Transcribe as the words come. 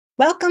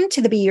Welcome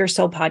to the Be Your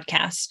Soul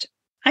podcast.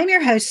 I'm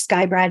your host,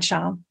 Sky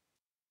Bradshaw.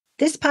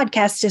 This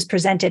podcast is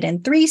presented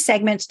in 3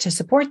 segments to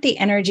support the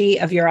energy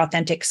of your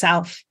authentic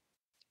self.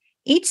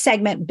 Each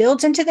segment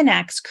builds into the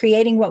next,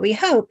 creating what we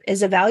hope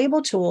is a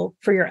valuable tool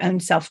for your own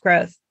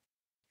self-growth.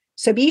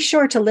 So be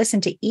sure to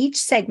listen to each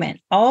segment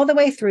all the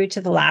way through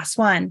to the last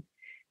one,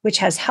 which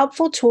has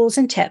helpful tools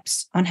and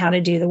tips on how to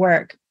do the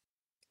work.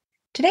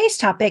 Today's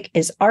topic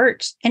is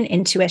art and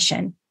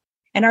intuition,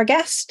 and our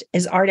guest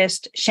is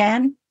artist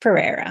Shann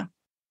Ferreira.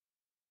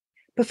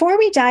 Before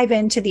we dive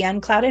into the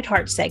Unclouded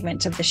Heart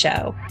segment of the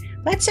show,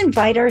 let's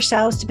invite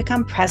ourselves to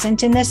become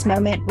present in this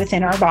moment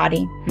within our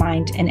body,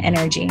 mind, and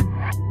energy.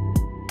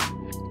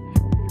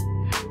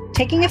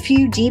 Taking a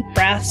few deep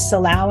breaths,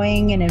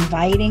 allowing and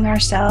inviting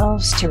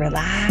ourselves to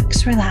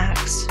relax,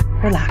 relax,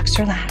 relax,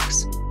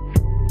 relax.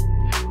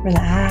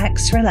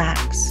 Relax,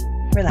 relax,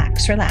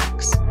 relax,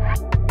 relax.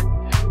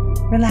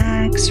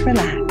 Relax,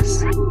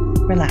 relax,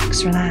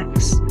 relax,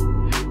 relax.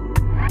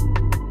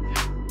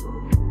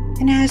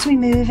 And as we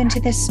move into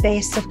this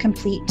space of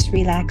complete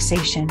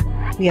relaxation,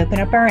 we open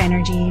up our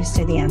energies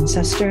to the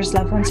ancestors,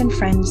 loved ones, and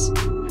friends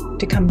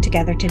to come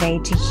together today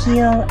to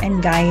heal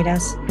and guide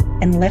us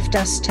and lift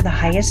us to the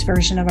highest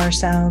version of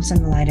ourselves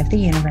in the light of the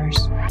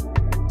universe,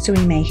 so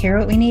we may hear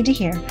what we need to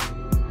hear,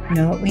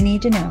 know what we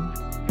need to know,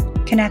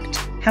 connect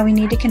how we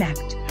need to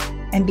connect,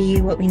 and be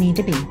what we need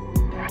to be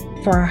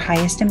for our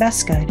highest and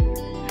best good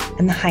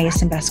and the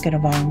highest and best good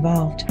of all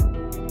involved,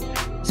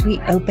 as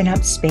we open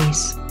up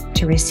space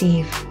to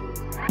receive.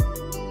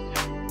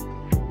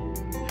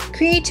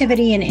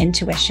 Creativity and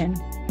intuition.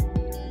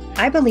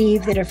 I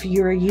believe that if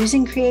you are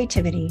using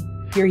creativity,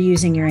 you're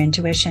using your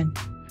intuition.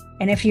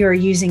 And if you are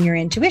using your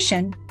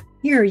intuition,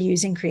 you're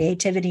using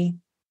creativity.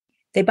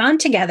 They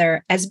bond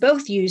together as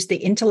both use the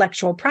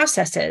intellectual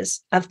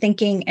processes of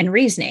thinking and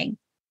reasoning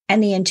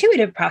and the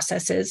intuitive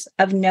processes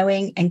of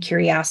knowing and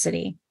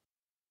curiosity.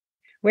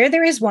 Where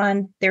there is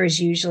one, there is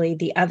usually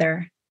the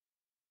other.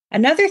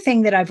 Another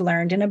thing that I've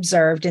learned and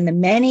observed in the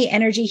many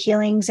energy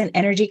healings and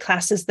energy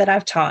classes that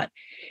I've taught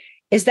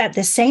is that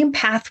the same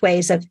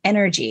pathways of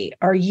energy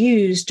are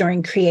used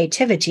during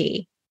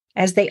creativity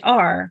as they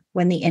are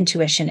when the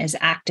intuition is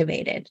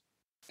activated.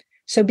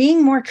 So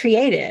being more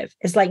creative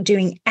is like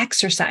doing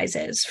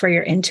exercises for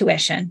your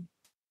intuition.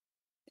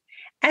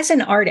 As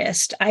an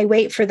artist, I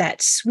wait for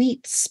that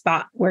sweet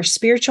spot where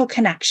spiritual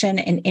connection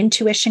and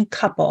intuition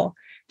couple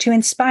to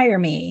inspire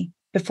me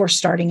before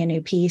starting a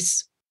new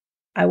piece.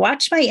 I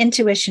watch my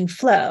intuition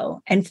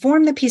flow and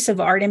form the piece of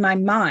art in my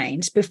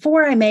mind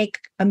before I make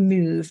a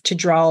move to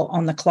draw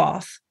on the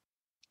cloth.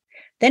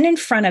 Then in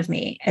front of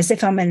me, as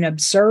if I'm an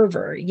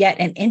observer, yet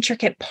an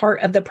intricate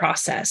part of the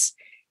process,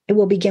 it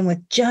will begin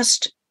with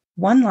just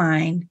one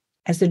line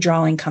as the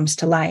drawing comes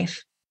to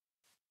life.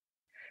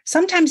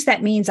 Sometimes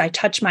that means I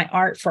touch my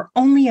art for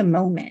only a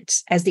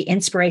moment as the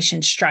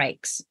inspiration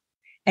strikes.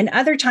 And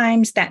other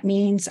times that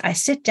means I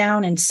sit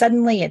down and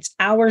suddenly it's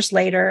hours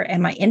later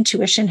and my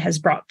intuition has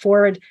brought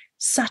forward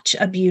such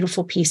a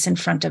beautiful piece in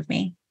front of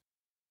me.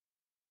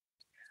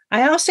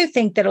 I also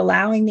think that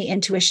allowing the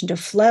intuition to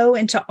flow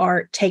into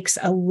art takes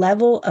a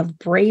level of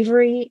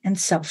bravery and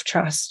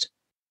self-trust.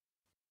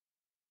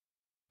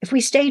 If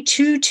we stay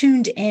too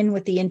tuned in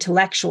with the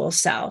intellectual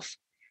self,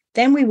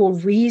 then we will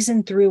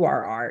reason through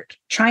our art,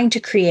 trying to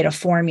create a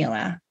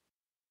formula.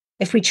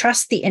 If we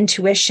trust the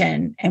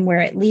intuition and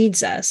where it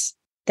leads us,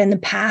 then the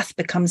path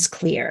becomes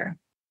clear.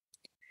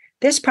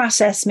 This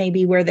process may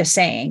be where the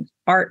saying,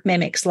 art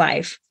mimics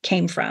life,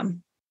 came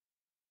from.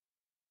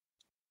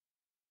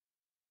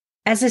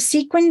 As a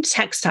sequin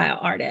textile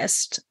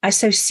artist, I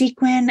sew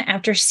sequin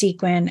after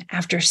sequin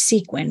after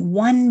sequin,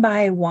 one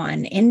by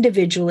one,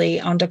 individually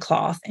onto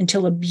cloth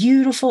until a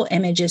beautiful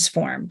image is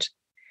formed.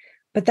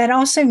 But that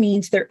also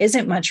means there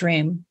isn't much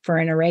room for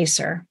an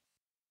eraser.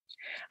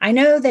 I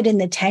know that in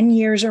the 10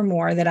 years or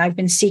more that I've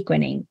been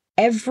sequining,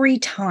 every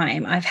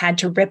time I've had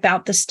to rip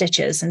out the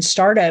stitches and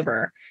start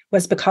over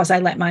was because I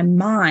let my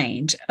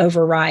mind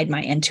override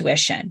my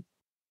intuition.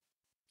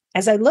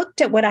 As I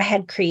looked at what I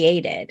had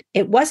created,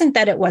 it wasn't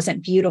that it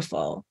wasn't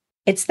beautiful.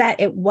 It's that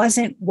it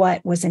wasn't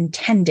what was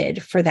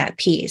intended for that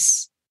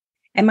piece.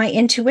 And my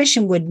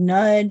intuition would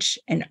nudge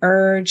and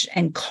urge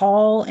and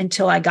call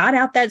until I got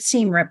out that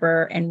seam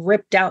ripper and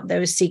ripped out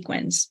those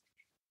sequins.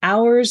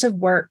 Hours of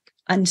work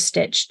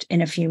unstitched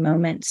in a few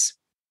moments.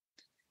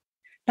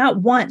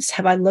 Not once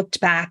have I looked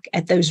back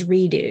at those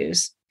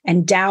redos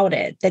and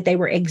doubted that they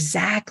were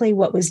exactly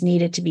what was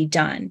needed to be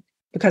done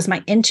because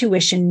my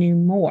intuition knew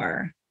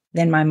more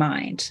than my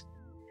mind.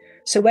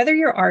 So whether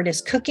your art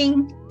is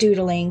cooking,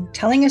 doodling,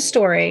 telling a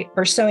story,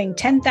 or sewing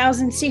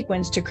 10,000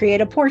 sequins to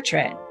create a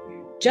portrait,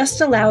 just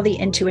allow the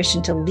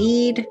intuition to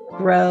lead,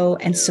 grow,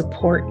 and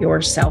support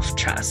your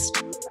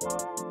self-trust.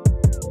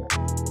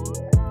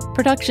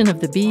 Production of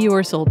the Be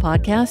Your Soul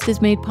podcast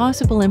is made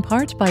possible in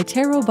part by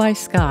Tarot by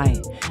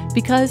Sky,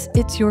 because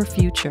it's your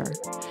future.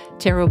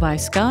 Tarot by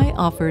Sky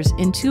offers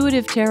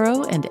intuitive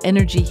tarot and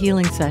energy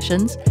healing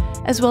sessions,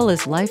 as well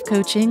as life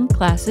coaching,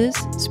 classes,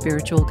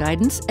 spiritual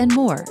guidance, and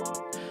more.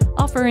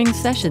 offering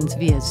sessions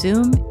via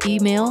Zoom,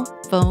 email,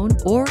 phone,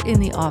 or in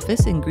the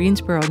office in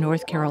Greensboro,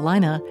 North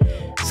Carolina.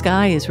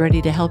 Sky is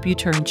ready to help you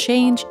turn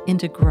change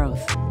into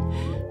growth.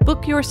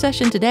 Book your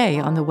session today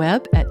on the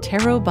web at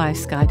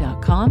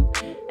tarotbysky.com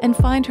and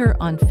find her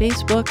on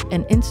Facebook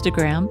and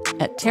Instagram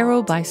at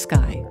Tarot by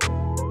Sky.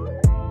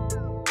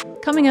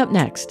 Coming up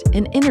next,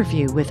 an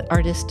interview with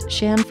artist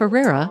Shann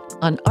Ferreira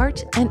on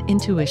art and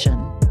intuition.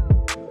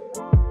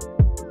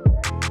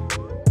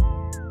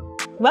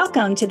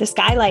 Welcome to the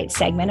Skylight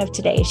segment of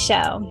today's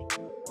show.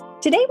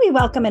 Today we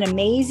welcome an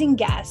amazing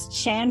guest,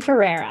 Shann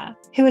Ferreira,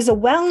 who is a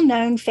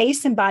well-known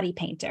face and body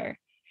painter.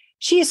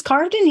 She has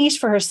carved a niche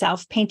for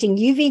herself painting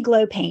UV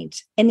glow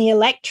paint in the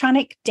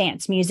electronic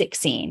dance music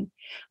scene.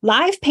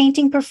 Live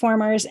painting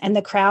performers and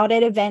the crowd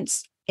at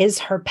events is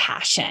her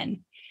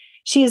passion.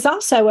 She is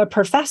also a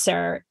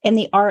professor in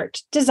the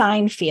art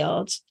design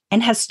field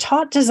and has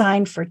taught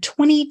design for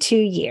 22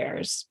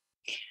 years.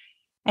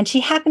 And she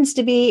happens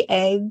to be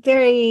a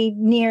very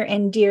near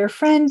and dear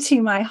friend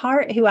to my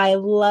heart who I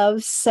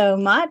love so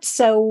much.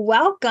 So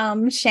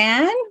welcome,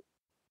 Shann.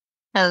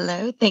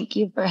 Hello. Thank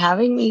you for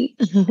having me.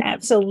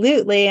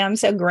 Absolutely. I'm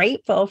so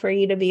grateful for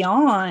you to be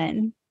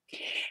on.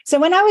 So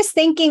when I was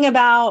thinking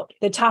about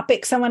the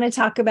topics I want to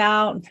talk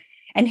about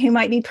and who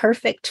might be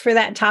perfect for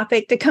that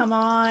topic to come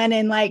on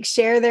and like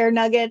share their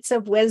nuggets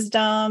of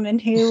wisdom and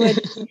who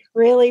would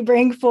really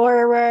bring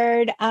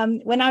forward.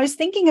 When I was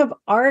thinking of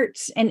art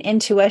and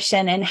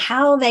intuition and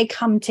how they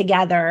come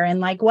together and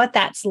like what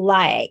that's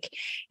like,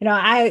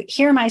 I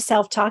hear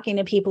myself talking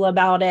to people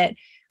about it,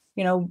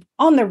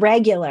 on the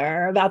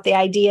regular about the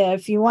idea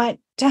if you want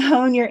to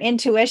hone your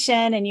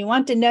intuition and you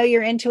want to know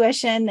your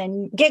intuition,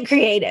 then get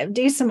creative,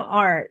 do some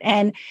art.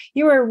 And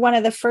you were one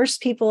of the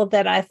first people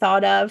that I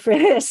thought of for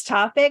this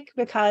topic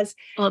because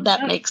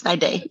that makes my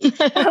day.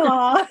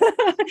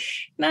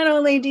 Not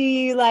only do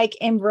you like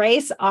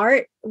embrace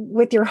art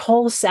with your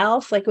whole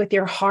self, like with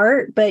your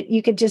heart, but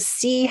you could just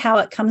see how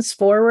it comes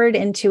forward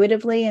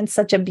intuitively in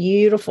such a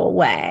beautiful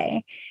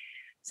way.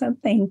 So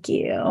thank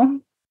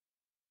you.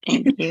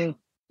 Thank you.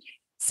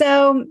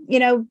 So,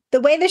 the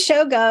way the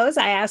show goes,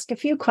 I ask a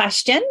few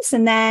questions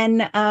and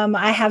then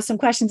I have some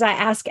questions I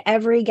ask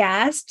every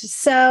guest.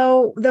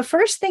 So the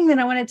first thing that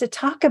I wanted to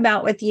talk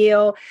about with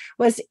you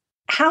was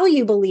how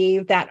you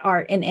believe that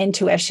art and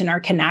intuition are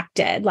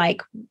connected.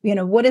 Like,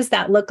 what does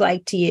that look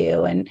like to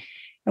you and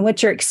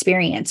what's your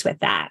experience with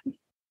that?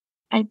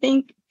 I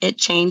think it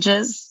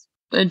changes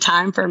in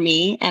time for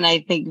me. And I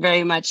think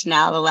very much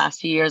now, the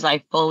last few years,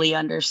 I fully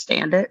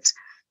understand it.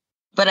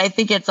 But I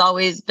think it's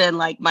always been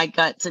like my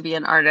gut to be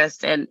an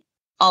artist, and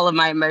all of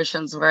my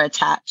emotions were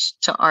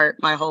attached to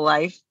art my whole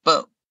life,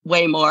 but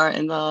way more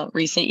in the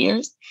recent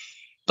years.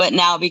 But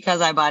now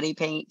because I body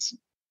paint,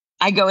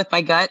 I go with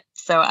my gut.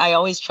 So I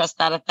always trust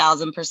that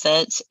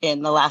 1,000%.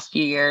 In the last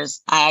few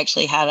years, I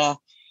actually had a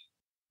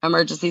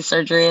emergency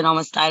surgery and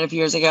almost died a few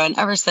years ago. And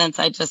ever since,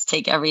 I just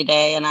take every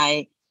day and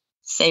I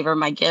savor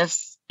my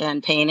gifts,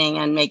 and painting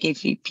and making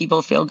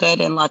people feel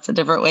good in lots of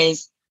different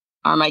ways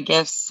are my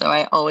gifts. So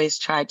I always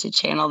try to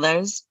channel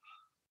those.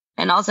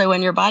 And also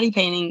when you're body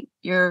painting,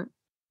 you're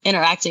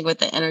interacting with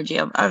the energy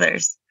of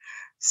others.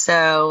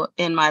 So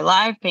in my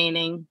live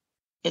painting,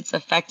 it's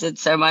affected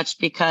so much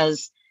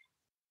because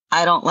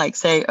I don't like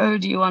say, oh,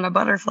 do you want a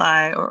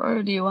butterfly? Or,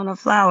 oh, do you want a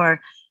flower?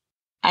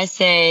 I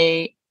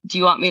say, do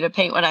you want me to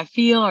paint what I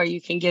feel? Or you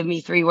can give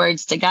me 3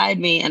 words to guide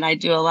me. And I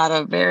do a lot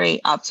of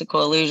very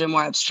optical illusion,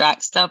 more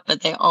abstract stuff,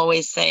 but they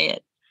always say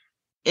it.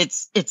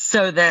 It's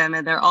so them,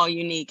 and they're all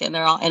unique, and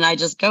and I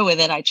just go with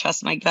it. I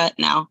trust my gut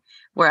now,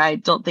 where I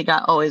don't think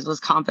I always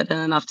was confident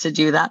enough to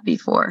do that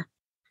before.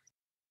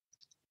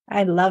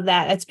 I love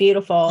that. That's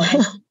beautiful.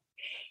 And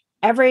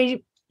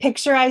every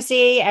picture I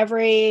see,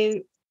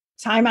 every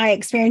time I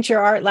experience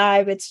your art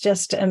live, it's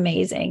just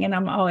amazing. And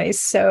I'm always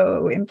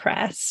so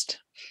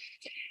impressed.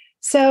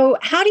 So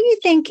how do you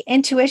think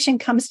intuition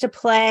comes to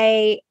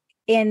play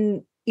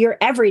in your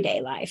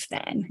everyday life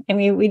then? I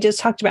mean, we just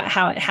talked about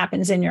how it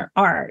happens in your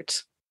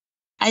art.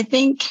 I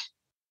think,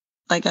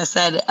 like I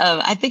said,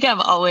 I think I've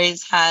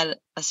always had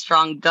a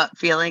strong gut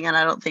feeling, and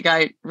I don't think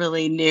I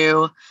really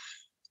knew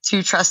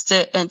to trust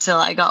it until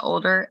I got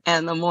older.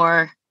 And the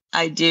more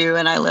I do,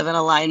 and I live in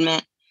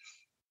alignment,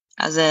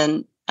 as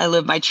in I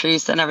live my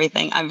truths and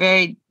everything, I'm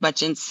very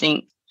much in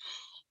sync.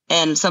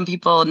 And some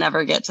people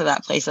never get to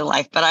that place in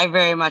life, but I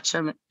very much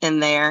am in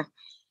there.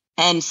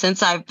 And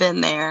since I've been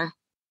there,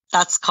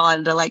 that's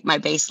kind of like my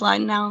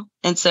baseline now.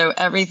 And so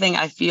everything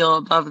I feel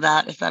above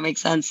that, if that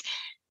makes sense,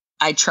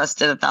 I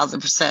trust it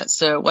 1,000%.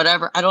 So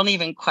whatever, I don't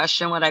even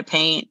question what I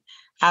paint.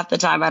 Half the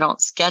time I don't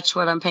sketch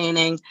what I'm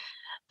painting.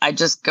 I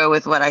just go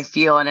with what I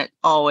feel. And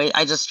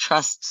I just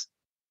trust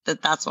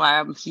that that's why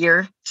I'm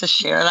here to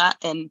share that.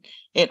 And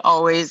it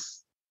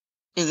always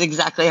is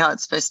exactly how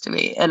it's supposed to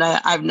be. And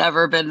I've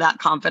never been that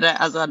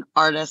confident as an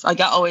artist.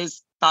 Like I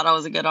always thought I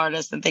was a good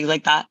artist and things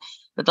like that.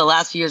 But the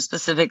last few years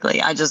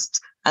specifically, I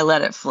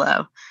let it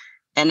flow.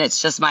 And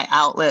it's just my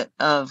outlet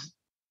of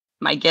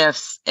my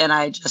gifts. And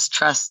I just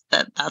trust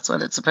that that's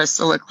what it's supposed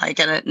to look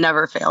like. And it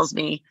never fails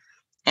me.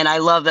 And I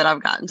love that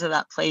I've gotten to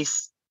that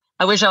place.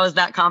 I wish I was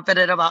that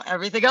confident about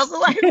everything else in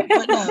life,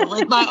 but no,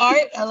 with my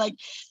art,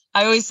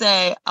 I always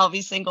say I'll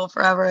be single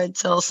forever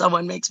until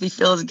someone makes me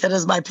feel as good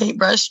as my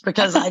paintbrush,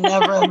 because I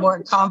never am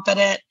more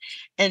confident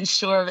and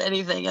sure of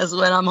anything as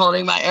when I'm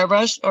holding my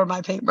airbrush or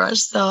my paintbrush.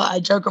 So I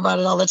joke about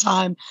it all the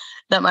time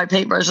that my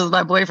paintbrush is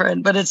my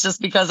boyfriend, but it's just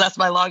because that's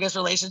my longest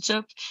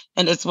relationship.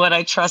 And it's what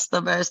I trust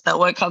the most, that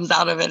what comes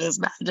out of it is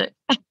magic.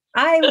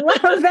 I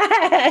love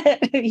that.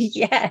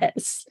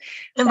 Yes.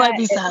 It might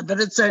be sad, but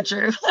it's so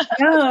true.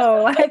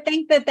 No, I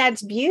think that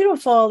that's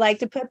beautiful. Like,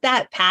 to put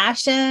that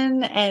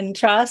passion and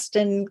trust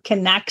and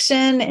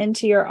connection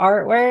into your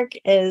artwork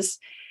is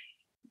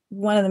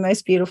one of the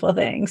most beautiful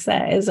things.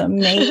 That is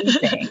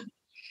amazing.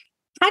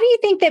 How do you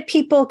think that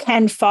people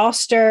can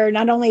foster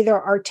not only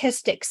their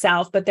artistic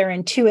self, but their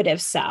intuitive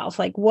self?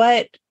 Like,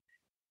 what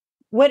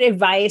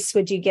advice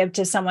would you give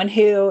to someone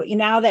who,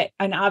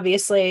 and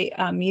obviously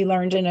you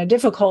learned in a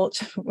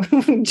difficult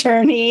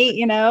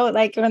journey,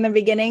 like from the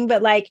beginning,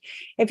 but like,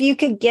 if you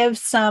could give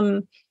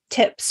some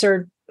tips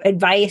or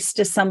advice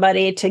to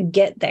somebody to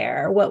get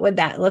there, what would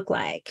that look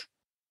like?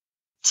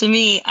 To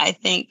me, I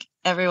think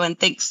everyone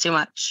thinks too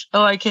much.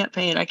 Oh, I can't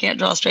paint. I can't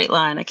draw a straight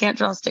line. I can't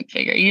draw a stick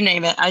figure. You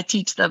name it. I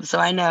teach them. So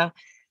I know.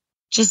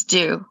 Just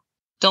do.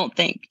 Don't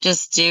think.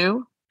 Just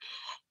do.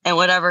 And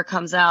whatever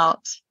comes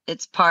out,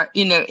 it's part,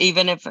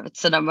 even if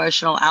it's an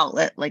emotional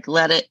outlet, like,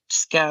 let it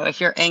just go. If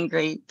you're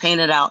angry,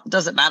 paint it out. It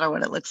doesn't matter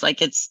what it looks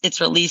like.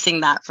 It's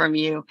releasing that from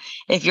you.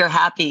 If you're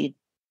happy,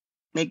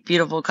 make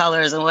beautiful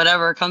colors, and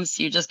whatever comes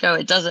to you, just go.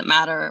 It doesn't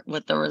matter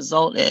what the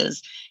result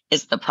is.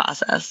 It's the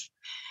process.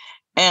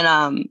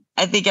 And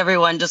I think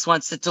everyone just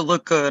wants it to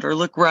look good or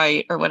look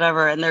right or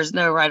whatever. And there's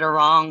no right or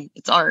wrong.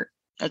 It's art.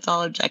 It's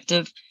all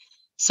objective.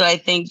 So I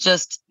think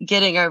just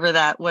getting over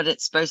that, what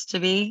it's supposed to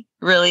be,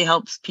 really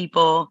helps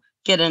people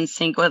get in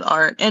sync with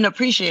art and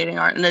appreciating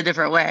art in a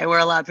different way, where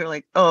a lot of people are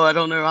like, oh, I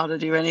don't know how to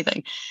do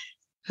anything.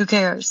 Who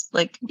cares?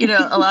 Like,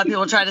 a lot of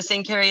people try to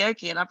sing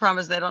karaoke, and I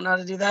promise they don't know how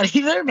to do that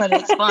either, but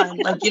it's fun.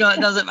 Like, it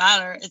doesn't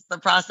matter. It's the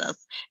process.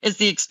 It's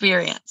the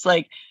experience.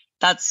 Like,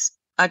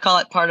 I call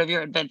it part of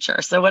your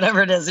adventure. So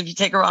whatever it is, if you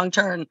take a wrong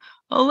turn,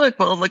 oh,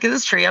 look at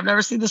this tree. I've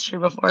never seen this tree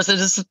before. So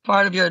just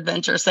part of your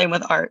adventure. Same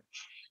with art.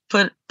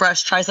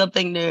 Try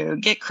something new,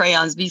 get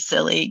crayons, be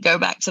silly, go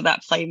back to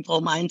that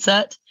playful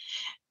mindset.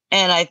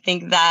 And I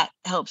think that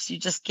helps you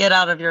just get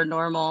out of your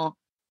normal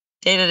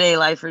day-to-day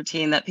life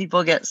routine that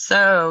people get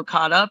so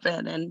caught up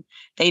in and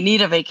they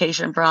need a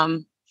vacation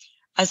from.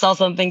 I saw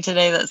something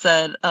today that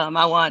said,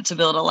 I want to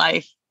build a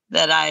life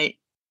that I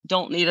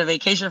don't need a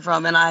vacation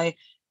from. And I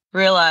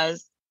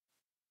realized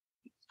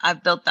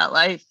I've built that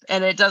life.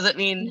 And it doesn't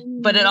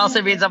mean, but it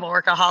also means I'm a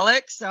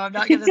workaholic. So I'm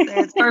not going to say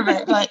it's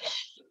perfect, but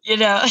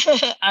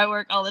I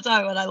work all the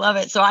time and I love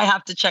it. So I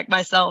have to check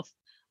myself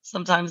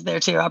sometimes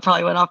there too. I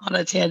probably went off on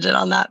a tangent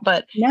on that,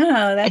 but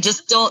I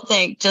just don't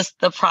think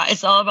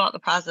it's all about the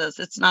process.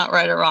 It's not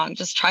right or wrong.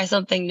 Just try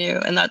something new.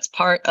 And that's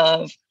part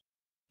of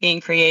being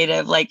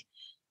creative. Like,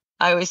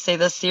 I always say,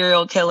 the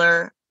serial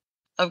killer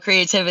of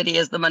creativity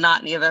is the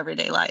monotony of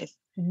everyday life.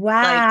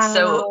 Wow.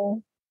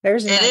 So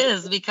it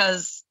is,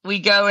 because we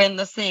go in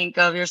the sync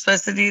of, you're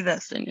supposed to do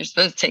this and you're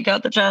supposed to take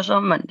out the trash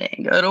on Monday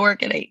and go to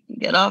work at 8 and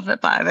get off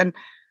at 5. And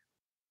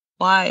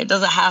why? It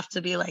doesn't have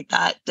to be like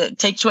that.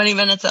 Take 20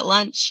 minutes at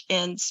lunch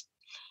and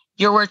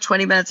you're worth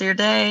 20 minutes of your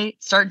day.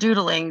 Start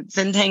doodling,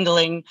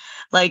 zentangling,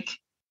 like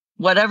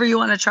whatever you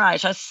want to try.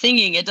 Try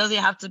singing. It doesn't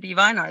have to be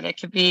vine art. It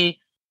could be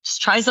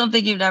just try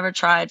something you've never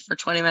tried for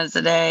 20 minutes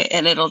a day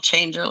and it'll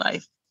change your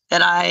life.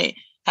 And I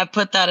have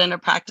put that into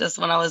practice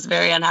when I was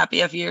very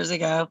unhappy a few years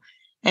ago.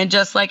 And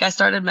just like, I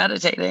started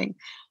meditating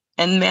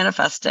and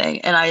manifesting.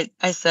 And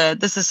I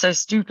said, this is so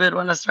stupid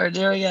when I started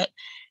doing it.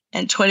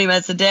 And 20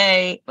 minutes a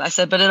day, I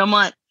said, but in a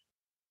month,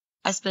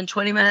 I spend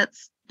 20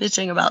 minutes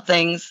bitching about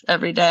things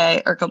every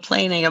day or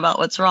complaining about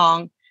what's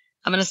wrong.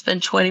 I'm going to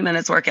spend 20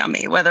 minutes working on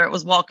me, whether it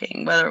was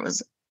walking, whether it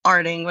was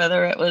arting,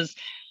 whether it was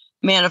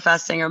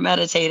manifesting or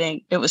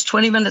meditating. It was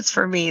 20 minutes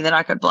for me that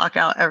I could block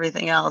out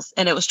everything else.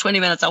 And it was 20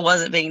 minutes I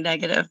wasn't being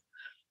negative.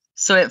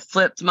 So it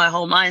flipped my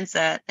whole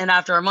mindset. And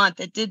after a month,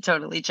 it did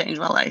totally change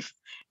my life.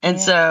 And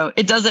so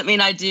it doesn't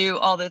mean I do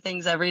all the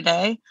things every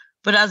day,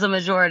 but as a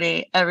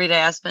majority, every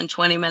day I spend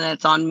 20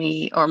 minutes on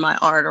me or my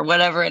art or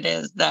whatever it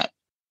is that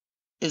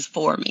is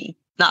for me,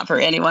 not for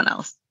anyone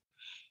else.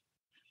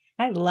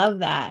 I love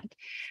that.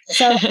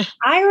 So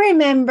I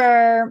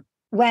remember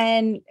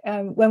when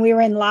we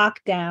were in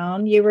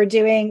lockdown, you were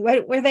doing,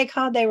 what were they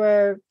called? They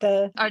were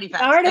the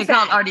artifacts. They're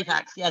called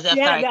artifacts. Yes,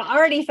 yeah, sorry. The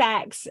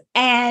artifacts.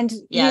 And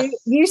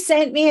you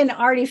sent me an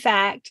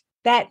artifact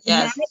that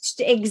matched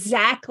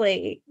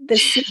exactly the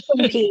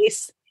sequin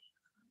piece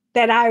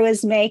that I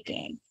was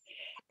making.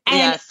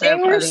 And they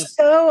were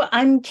so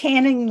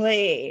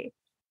uncannily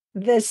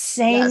the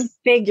same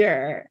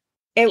figure.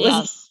 It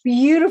was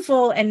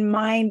beautiful and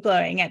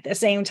mind-blowing at the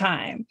same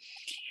time.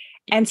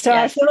 And so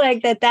I feel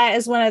like that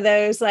is one of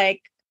those,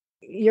 like,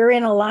 you're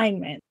in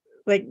alignment,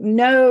 like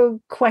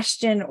no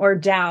question or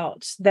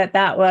doubt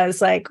that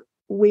was like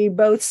we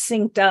both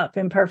synced up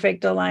in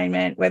perfect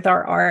alignment with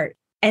our art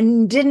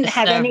and didn't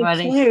have so any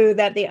funny. clue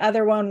that the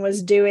other one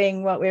was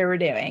doing what we were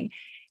doing.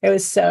 It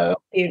was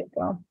so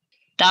beautiful.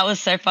 That was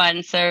so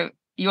fun. So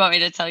you want me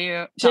to talk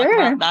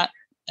Sure. about that?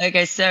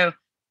 Okay. So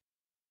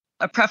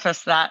I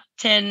preface that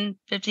 10,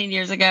 15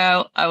 years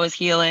ago, I was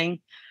healing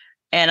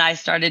and I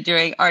started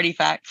doing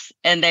artifacts,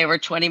 and they were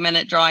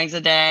 20-minute drawings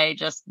a day,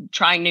 just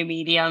trying new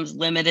mediums,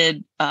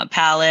 limited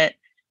palette.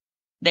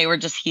 They were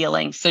just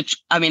healing. So,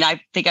 I mean, I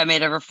think I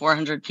made over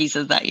 400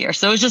 pieces that year.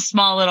 So it was just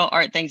small little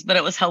art things, but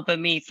it was helping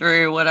me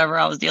through whatever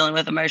I was dealing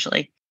with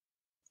emotionally.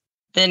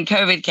 Then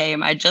COVID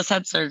came. I just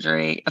had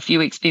surgery a few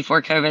weeks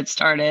before COVID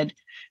started.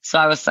 So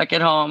I was stuck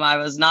at home. I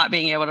was not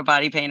being able to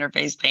body paint or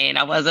face paint.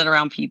 I wasn't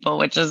around people,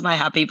 which is my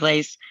happy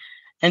place.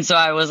 And so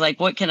I was like,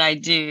 what can I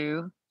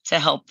do to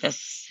help this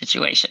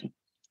situation?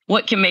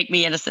 What can make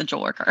me an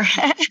essential worker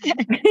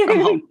from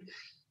home?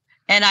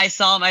 And I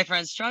saw my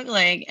friends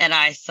struggling, and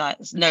I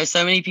know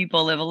so many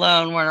people live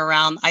alone, weren't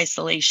around,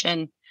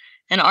 isolation.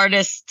 And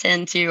artists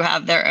tend to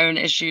have their own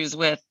issues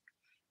with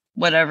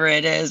whatever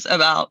it is,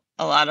 about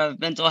a lot of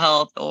mental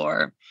health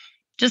or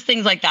just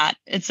things like that.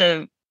 It's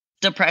a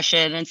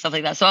depression and stuff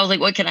like that. So I was like,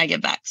 what can I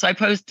give back? So I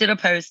posted a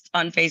post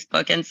on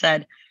Facebook and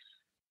said,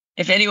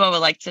 if anyone would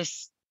like to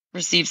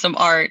receive some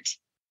art,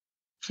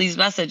 please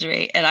message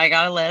me. And I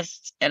got a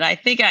list, and I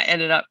think I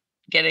ended up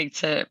getting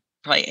to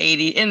probably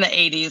 80 in the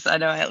 80s. I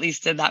know I at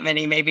least did that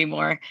many, maybe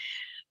more.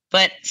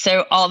 But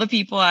so all the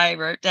people I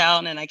wrote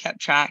down and I kept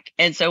track.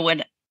 And so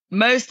when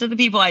most of the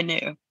people I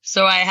knew,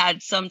 so I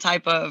had some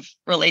type of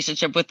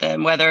relationship with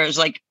them, whether it was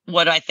like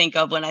what I think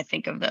of when I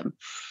think of them.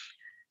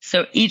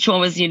 So each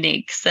one was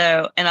unique.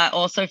 So, and I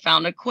also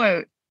found a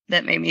quote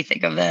that made me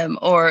think of them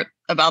or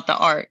about the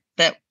art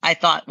that I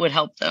thought would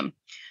help them.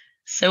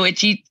 So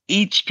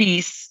each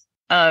piece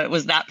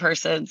was that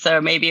person. So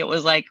maybe it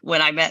was like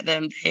when I met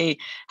them, they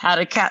had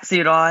a cat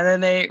suit on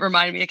and they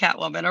reminded me of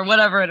Catwoman or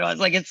whatever it was.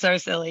 Like, it's so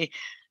silly.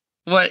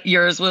 What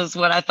yours was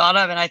what I thought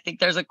of. And I think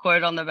there's a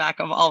quote on the back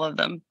of all of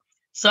them.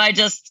 So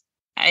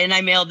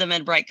I mailed them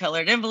in bright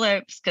colored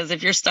envelopes, because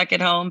if you're stuck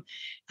at home,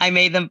 I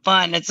made them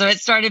fun. And so it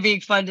started being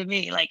fun to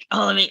me. Like,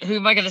 oh, who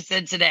am I going to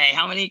send today?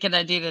 How many can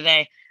I do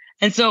today?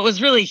 And so it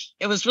was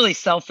really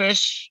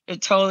selfish.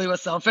 It totally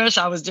was selfish.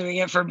 I was doing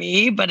it for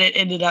me, but it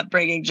ended up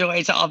bringing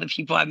joy to all the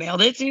people I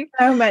mailed it to.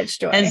 So much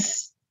joy. And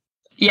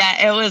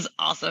yeah, it was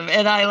awesome.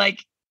 And I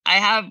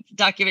have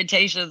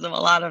documentations of a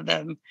lot of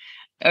them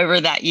over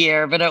that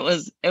year, but it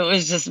was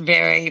just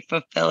very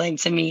fulfilling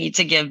to me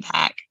to give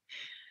back.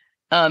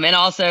 And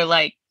also,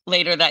 like,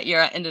 later that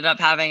year, I ended up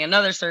having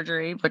another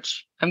surgery,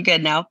 which I'm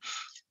good now.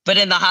 But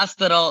in the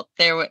hospital,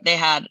 they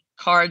had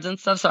cards and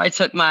stuff. So I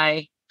took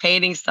my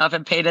painting stuff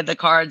and painted the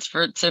cards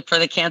for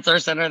the cancer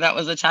center that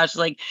was attached,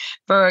 like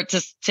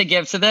to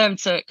give to them,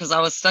 because I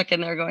was stuck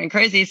in there going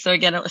crazy. So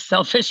again, it was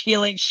selfish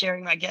healing,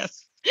 sharing my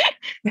gifts.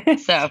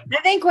 So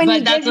I think when you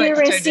give, you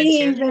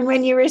receive, and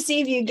when you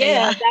receive, you give.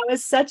 Yeah. That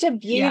was such a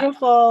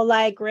beautiful,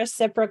 like,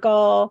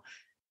 reciprocal,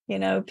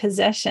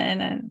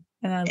 possession.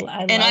 And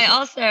I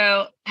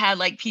also had,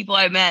 like, people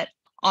I met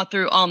all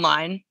through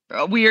online,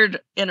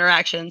 weird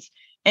interactions,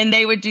 and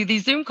they would do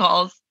these Zoom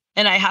calls.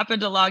 And I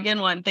happened to log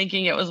in one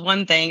thinking it was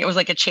one thing. It was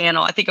like a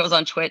channel. I think it was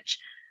on Twitch.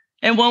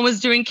 And one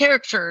was doing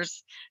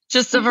characters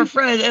just of her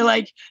friend. And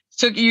like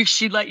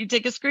she'd let you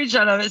take a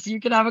screenshot of it so you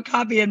could have a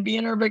copy. And me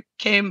and her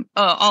became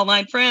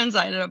online friends.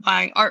 I ended up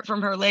buying art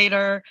from her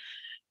later.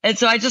 And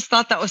so I just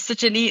thought that was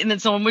such a neat. And then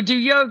someone would do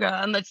yoga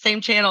on that same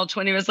channel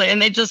 20 minutes later.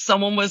 And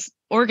someone was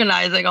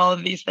organizing all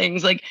of these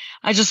things. Like,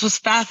 I just was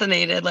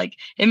fascinated. Like,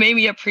 it made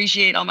me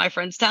appreciate all my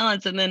friends'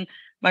 talents. And then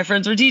my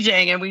friends were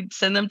DJing and we'd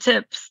send them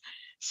tips.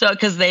 So,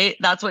 because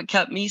that's what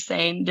kept me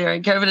sane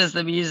during COVID, is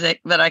the music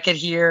that I could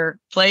hear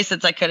play,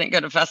 since I couldn't go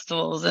to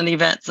festivals and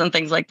events and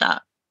things like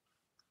that.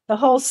 The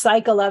whole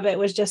cycle of it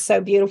was just so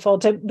beautiful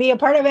to be a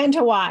part of and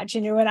to watch.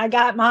 When I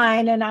got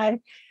mine and I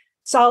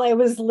saw it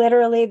was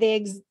literally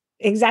the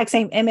exact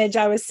same image,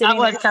 I was sitting.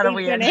 That was kind of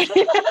weird.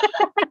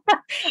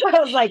 I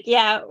was like,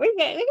 yeah, we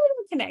got a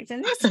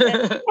connection. This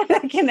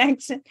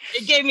connection.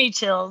 It gave me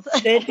chills.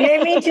 It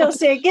gave me chills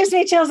too. It gives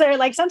me chills there.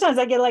 Like, sometimes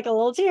I get like a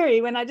little teary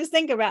when I just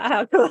think about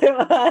how cool it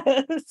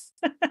was.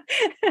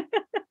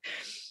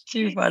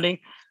 Too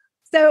funny.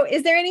 So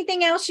is there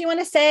anything else you want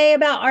to say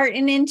about art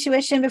and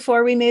intuition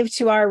before we move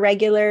to our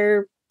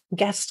regular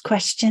guest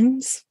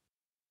questions?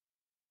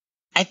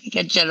 I think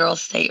a general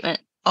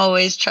statement: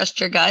 always trust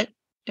your gut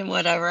in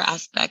whatever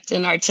aspect,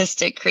 in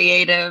artistic,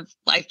 creative,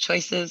 life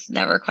choices.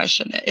 Never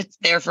question it. It's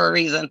there for a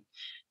reason.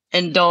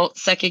 And don't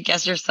second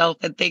guess yourself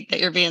and think that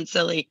you're being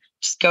silly.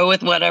 Just go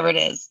with whatever it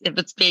is. If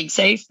it's being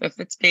safe, if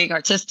it's being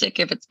artistic,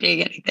 if it's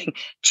being anything,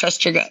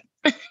 trust your gut.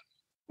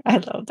 I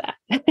love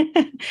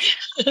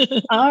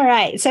that. All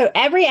right. So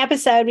every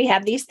episode, we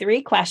have these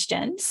 3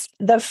 questions.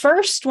 The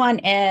first one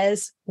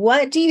is,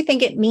 what do you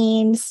think it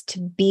means to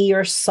be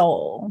your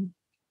soul?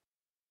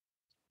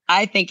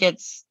 I think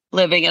it's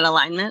living in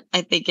alignment.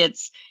 I think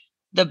it's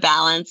the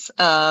balance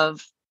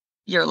of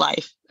your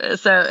life.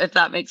 So if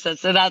that makes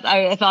sense. So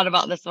I thought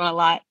about this one a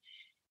lot.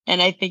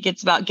 And I think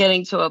it's about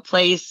getting to a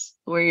place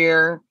where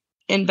you're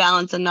in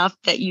balance enough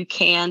that you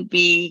can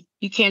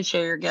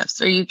share your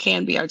gifts, or you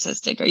can be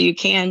artistic, or you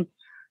can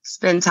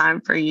spend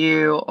time for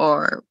you,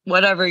 or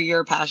whatever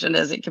your passion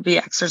is. It could be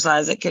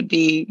exercise, it could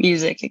be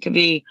music, it could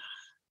be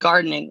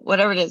gardening,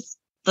 whatever it is.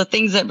 The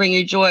things that bring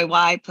you joy,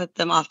 why put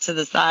them off to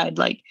the side?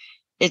 Like,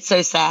 it's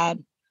so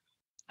sad.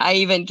 I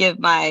even give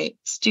my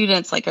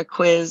students like a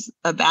quiz,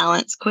 a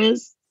balance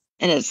quiz,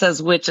 and it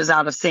says which is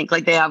out of sync.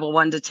 Like, they have a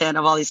 1 to 10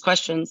 of all these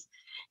questions,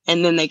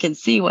 and then they can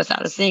see what's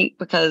out of sync,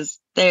 because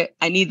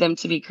I need them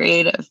to be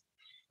creative.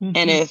 Mm-hmm.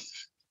 And if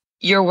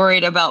you're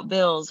worried about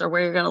bills, or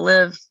where you're going to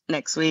live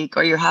next week,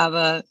 or you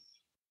have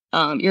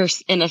you're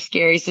in a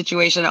scary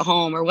situation at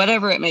home, or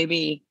whatever it may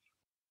be,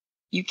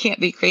 you can't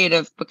be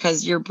creative,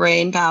 because your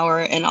brain power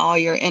and all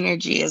your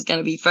energy is going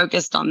to be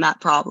focused on that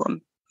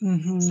problem.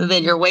 Mm-hmm. So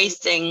then you're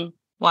wasting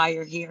why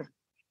you're here.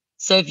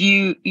 So if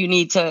you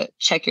need to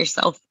check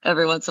yourself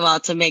every once in a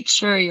while to make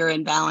sure you're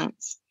in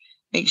balance,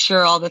 make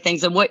sure all the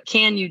things, and what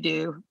can you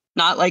do,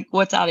 not like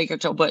what's out of your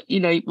control, but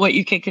what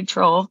you can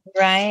control,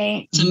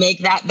 right, to make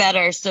that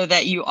better, so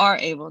that you are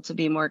able to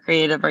be more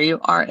creative, or you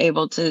are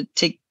able to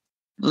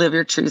live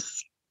your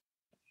truth.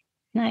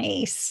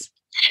 Nice.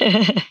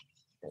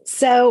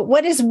 So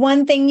what is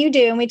one thing you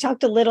do? And we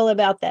talked a little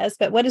about this,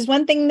 but what is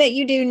one thing that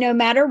you do no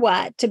matter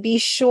what to be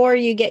sure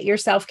you get your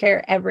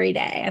self-care every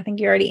day? I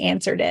think you already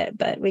answered it,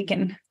 but we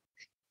can.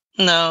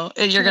 No,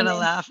 you're going to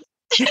laugh.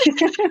 So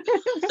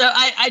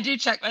I do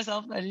check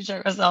myself.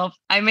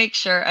 I make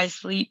sure I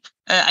sleep.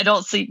 I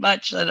don't sleep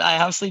much, and I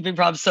have sleeping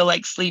problems. So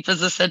like, sleep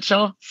is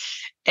essential.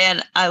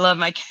 And I love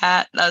my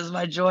cat. That is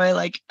my joy.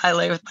 Like, I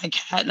lay with my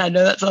cat, and I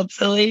know that sounds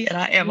silly, and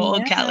I am an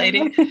old cat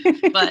lady,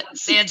 but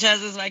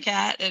Sanchez is my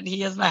cat, and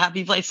he is my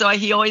happy place. So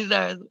he always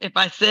knows if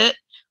I sit,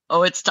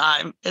 oh, it's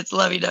time. It's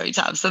lovey-dovey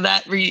time. So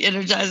that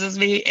re-energizes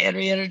me and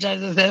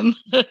re-energizes him.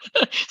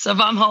 So if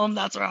I'm home,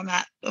 that's where I'm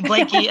at. A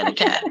blankie and a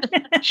cat.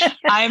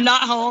 I am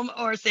not home,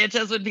 or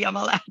Sanchez would be on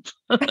my lap.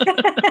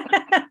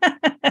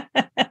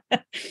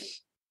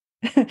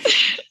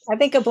 I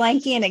think a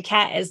blankie and a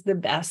cat is the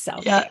best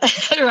self. Yeah,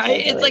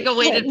 right. It's like a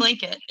weighted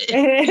blanket.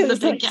 It's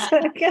a big cat.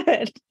 So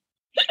good.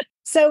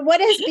 So what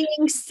does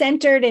being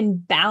centered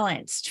and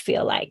balanced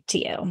feel like to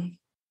you?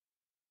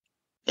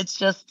 It's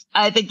just,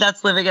 I think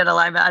that's living in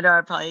alignment. I know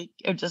I probably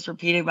am just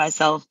repeating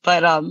myself,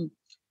 but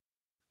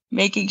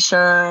making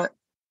sure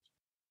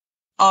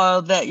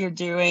all that you're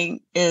doing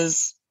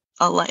is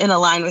in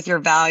line with your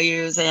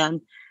values,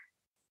 and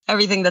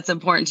everything that's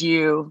important to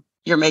you,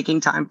 you're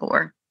making time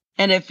for.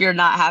 And if you're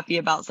not happy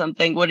about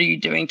something, what are you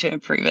doing to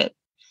improve it?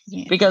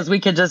 Yeah. Because we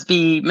could just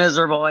be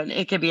miserable, and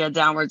it could be a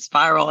downward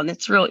spiral, and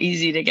it's real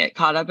easy to get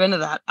caught up into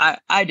that.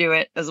 I do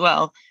it as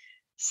well.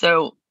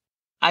 So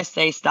I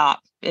say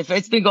stop. If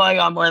it's been going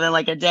on more than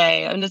like a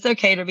day, and it's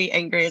okay to be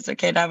angry, it's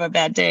okay to have a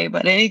bad day,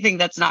 but anything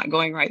that's not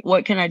going right,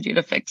 what can I do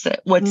to fix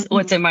it?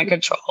 What's in my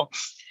control?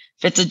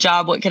 If it's a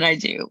job, what can I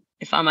do?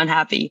 If I'm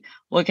unhappy,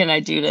 what can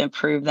I do to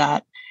improve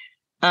that?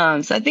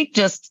 So I think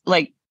just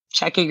like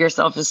checking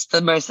yourself is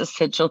the most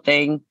essential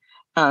thing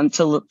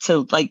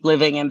to like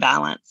living in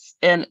balance.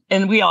 And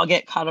we all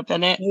get caught up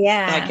in it.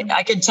 Yeah.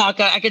 I could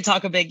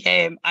talk a big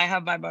game. I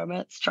have my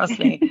moments, trust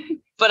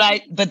me,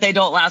 but they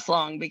don't last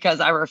long,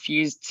 because I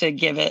refuse to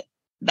give it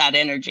that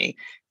energy.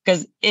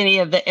 Because any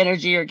of the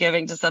energy you're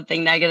giving to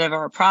something negative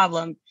or a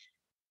problem,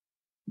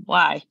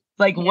 why?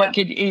 Like, what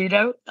could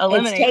eliminate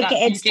that?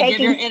 You can give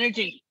your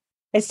energy.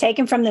 It's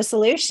taken from the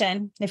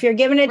solution. If you're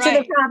giving it to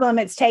the problem,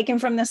 it's taken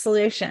from the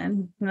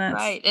solution.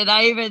 Right. And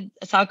I even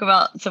talk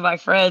about to my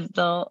friends,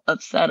 they'll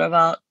upset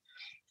about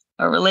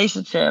a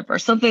relationship or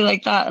something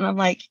like that. And I'm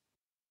like,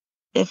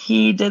 if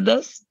he did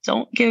this,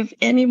 don't give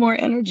any more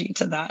energy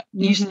to that.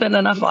 You spend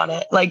enough on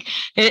it. Like,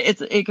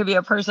 it could be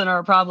a person or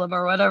a problem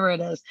or whatever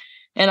it is.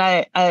 And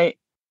I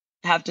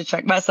have to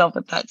check myself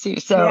with that too.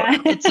 So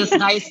it's just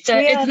nice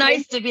to,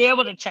 nice to be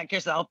able to check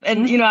yourself.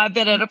 And, I've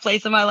been at a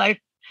place in my life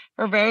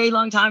for a very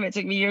long time. It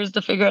took me years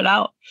to figure it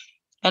out.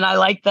 And I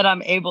like that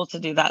I'm able to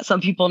do that. Some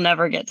people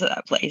never get to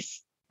that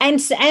place.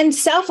 And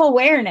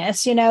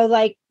self-awareness,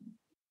 like,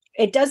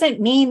 it doesn't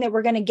mean that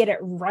we're going to get it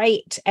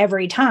right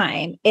every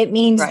time. It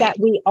means that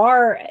we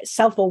are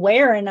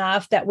self-aware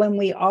enough that when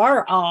we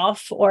are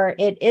off or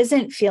it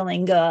isn't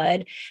feeling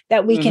good,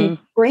 that we can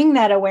bring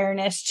that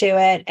awareness to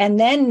it and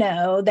then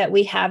know that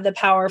we have the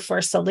power for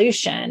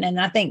solution.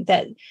 And I think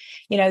that,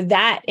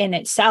 that in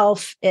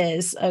itself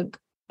is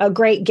a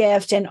great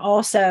gift, and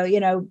also,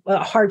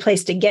 a hard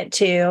place to get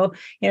to.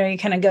 You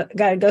kind of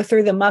got to go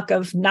through the muck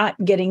of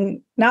not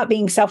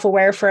being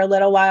self-aware for a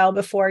little while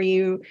before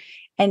you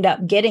end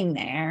up getting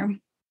there.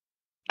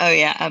 Oh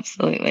yeah,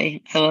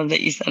 absolutely. I love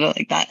that you said it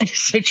like that. It's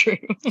so true.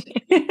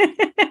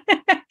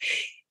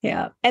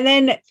 Yeah. And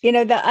then,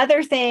 the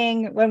other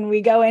thing, when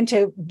we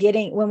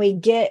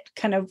get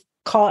kind of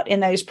caught in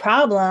those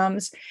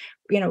problems,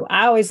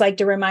 I always like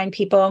to remind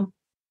people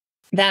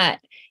that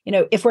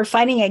if we're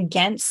fighting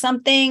against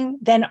something,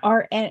 then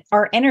our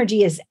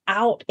energy is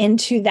out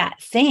into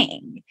that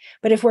thing.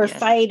 But if we're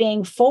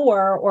fighting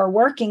for or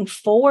working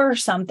for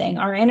something,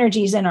 our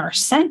energy is in our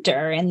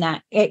center, and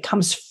that it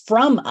comes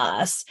from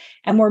us,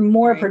 and we're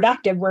more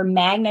productive. We're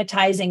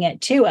magnetizing it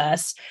to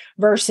us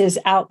versus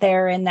out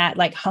there in that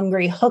like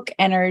hungry hook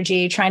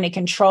energy, trying to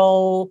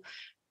control,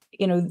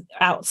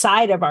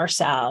 outside of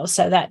ourselves.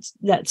 So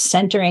that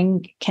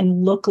centering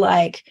can look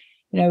like,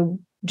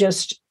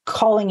 just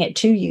calling it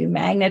to you,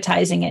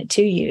 magnetizing it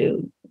to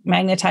you,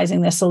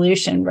 magnetizing the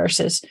solution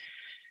versus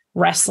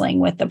wrestling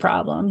with the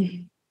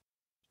problem.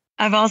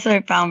 I've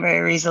also found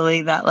very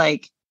recently that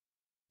like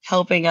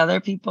helping other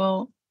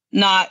people,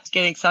 not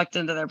getting sucked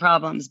into their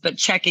problems, but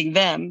checking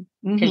them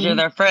because you're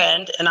their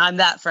friend and I'm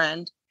that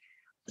friend.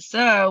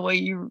 So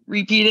you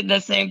repeated the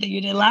same thing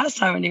you did last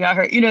time when you got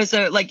hurt,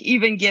 so like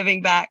even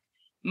giving back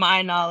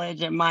my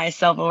knowledge and my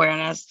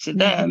self-awareness to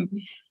them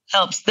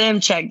helps them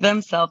check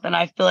themselves. And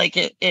I feel like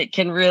it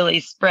can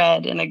really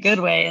spread in a good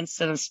way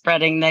instead of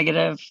spreading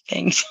negative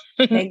things.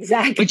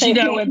 Exactly. Which,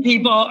 when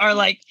people are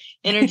like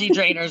energy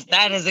drainers,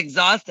 that is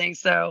exhausting.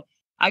 So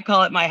I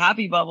call it my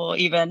happy bubble.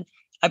 Even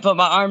I put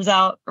my arms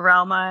out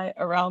around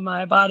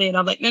my body and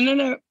I'm like,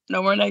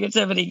 no more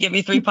negativity. Give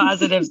me 3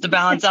 positives to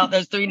balance out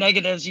those 3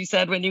 negatives you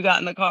said when you got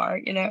in the car,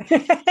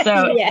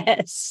 So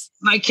yes,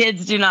 my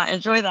kids do not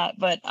enjoy that,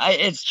 but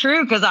it's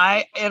true because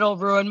it'll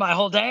ruin my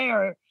whole day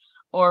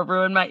or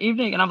ruin my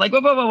evening. And I'm like,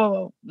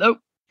 whoa, nope.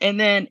 And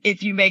then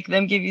if you make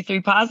them give you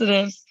 3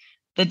 positives,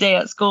 the day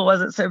at school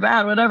wasn't so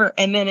bad, whatever.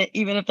 And then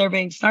even if they're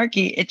being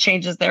snarky, it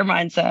changes their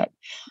mindset.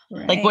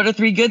 Right. Like, what are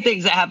 3 good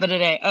things that happened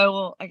today? Oh,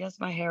 well, I guess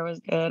my hair was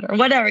good or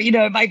whatever,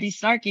 it might be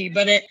snarky,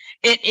 but it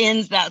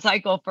ends that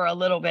cycle for a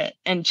little bit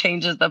and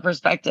changes the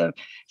perspective.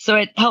 So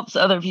it helps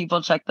other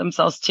people check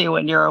themselves too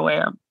when you're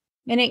aware.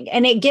 And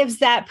it gives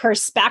that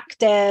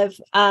perspective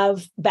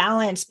of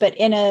balance, but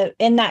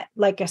in that,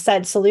 like I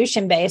said,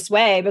 solution-based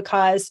way,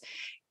 because,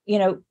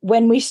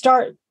 when we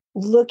start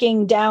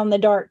looking down the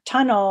dark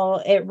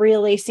tunnel, it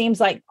really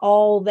seems like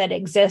all that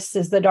exists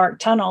is the dark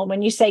tunnel.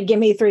 When you say, give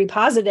me 3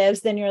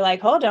 positives, then you're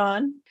like, hold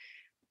on,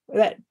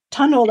 that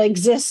tunnel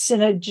exists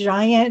in a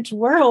giant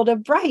world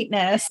of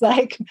brightness.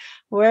 Like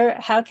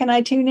how can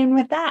I tune in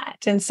with that?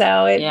 And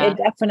so it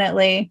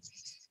definitely,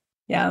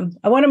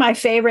 one of my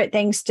favorite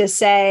things to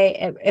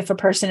say, if a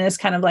person is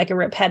kind of like a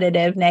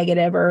repetitive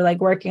negative or like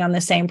working on the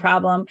same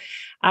problem,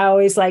 I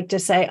always like to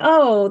say,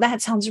 oh,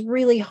 that sounds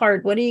really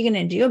hard. What are you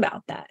going to do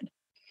about that?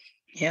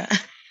 Yeah.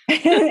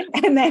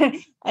 and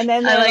then I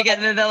like it.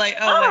 And then they're like,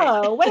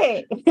 oh,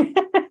 wait.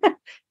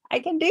 I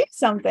can do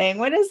something.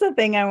 What is the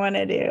thing I want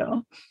to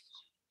do?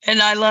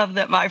 And I love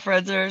that my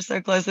friends are so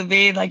close to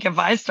me. Like if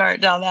I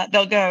start down that,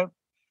 they'll go,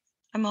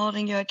 I'm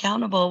holding you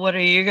accountable. What are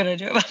you going to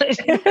do about it?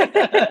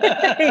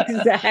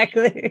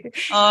 Exactly.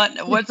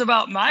 What's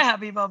about my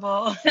happy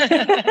bubble? So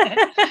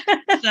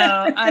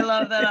I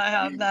love that I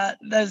have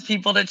those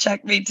people to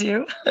check me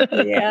too.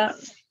 Yeah.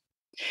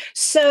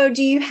 So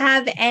do you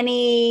have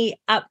any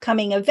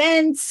upcoming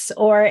events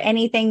or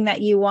anything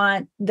that you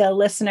want the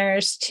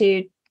listeners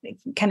to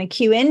kind of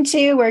cue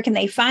into? Where can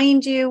they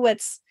find you?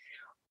 What's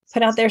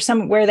put out there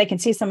where they can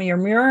see some of your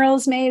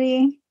murals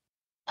maybe?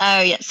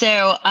 Oh, yeah.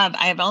 So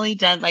I've only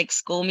done like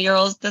school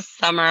murals this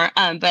summer.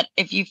 But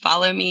if you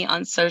follow me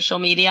on social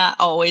media,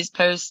 I always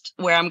post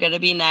where I'm going to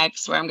be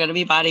next, where I'm going to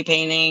be body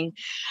painting,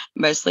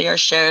 mostly our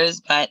shows,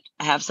 but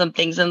I have some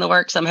things in the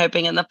works. I'm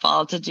hoping in the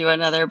fall to do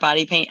another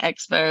body paint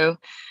expo.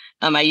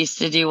 I used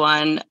to do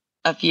one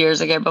a few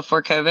years ago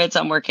before COVID. So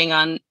I'm working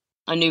on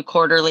a new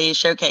quarterly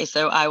showcase.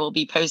 So I will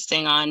be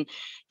posting on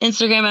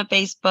Instagram and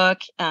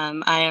Facebook.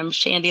 I am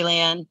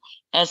Shandyland,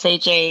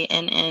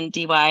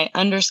 SHANNDY_land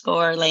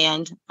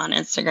on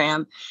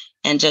Instagram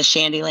and just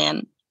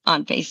Shandyland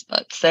on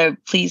Facebook. So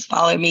please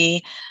follow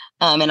me.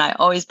 And I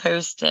always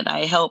post and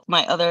I help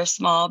my other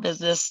small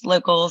business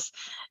locals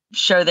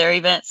show their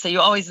events. So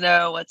you always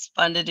know what's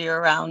fun to do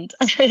around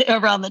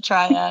the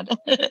triad.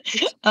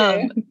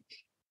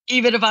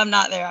 Even if I'm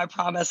not there, I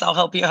promise I'll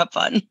help you have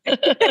fun.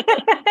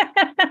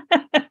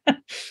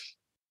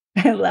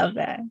 I love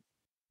that.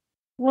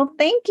 Well,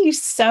 thank you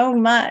so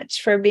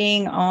much for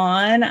being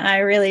on. I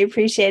really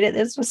appreciate it.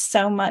 This was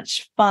so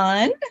much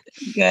fun.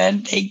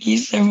 Good. Thank you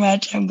so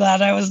much. I'm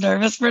glad I was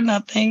nervous for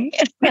nothing.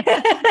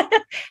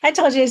 I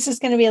told you it's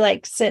just going to be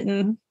like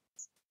sitting,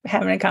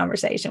 having a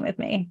conversation with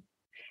me.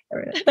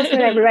 That's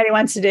what everybody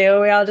wants to do.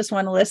 We all just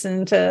want to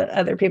listen to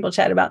other people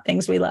chat about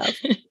things we love.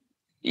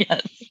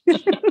 Yes.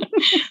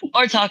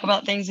 Or talk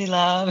about things we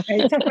love.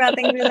 Talk about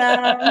things we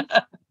love.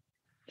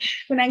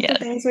 Connect to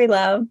things we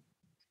love.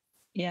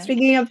 Yeah.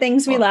 Speaking of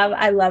things we love,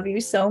 I love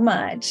you so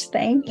much.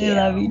 Thank you.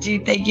 I love you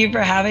too. Thank you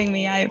for having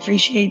me. I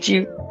appreciate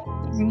you.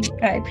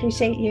 I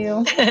appreciate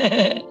you.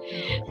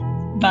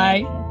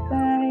 Bye.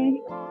 Bye.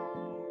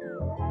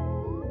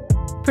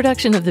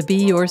 Production of the Be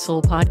Your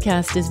Soul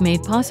podcast is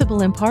made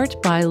possible in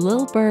part by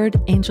Lil Bird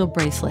Angel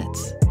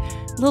Bracelets.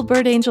 Lil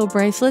Bird Angel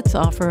Bracelets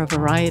offer a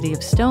variety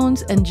of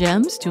stones and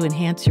gems to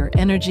enhance your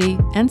energy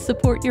and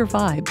support your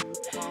vibe.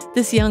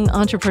 This young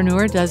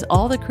entrepreneur does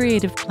all the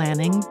creative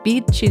planning,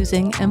 bead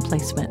choosing, and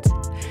placement.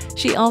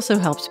 She also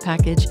helps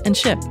package and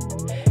ship.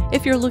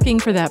 If you're looking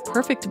for that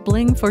perfect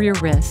bling for your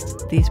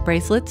wrist, these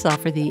bracelets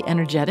offer the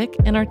energetic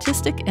and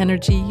artistic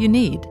energy you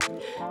need.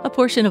 A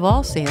portion of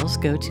all sales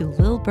go to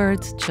Lil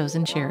Bird's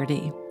chosen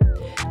charity.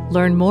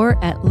 Learn more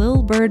at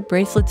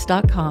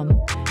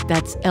lilbirdbracelets.com.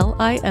 That's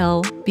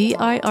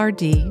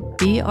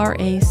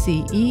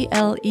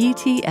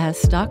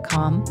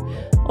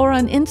LILBIRDBRACELETS.com, or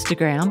on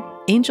Instagram,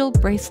 Angel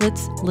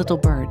Bracelets Little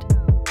Bird.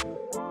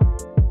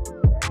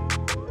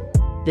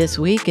 This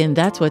week in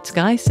That's What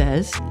Sky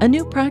Says, a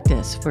new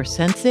practice for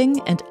sensing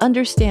and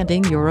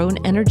understanding your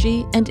own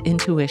energy and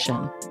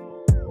intuition.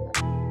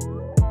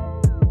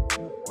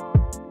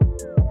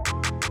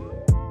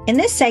 In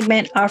this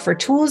segment, I offer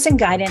tools and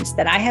guidance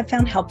that I have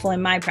found helpful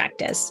in my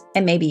practice,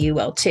 and maybe you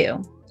will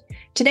too.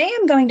 Today,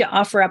 I'm going to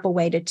offer up a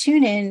way to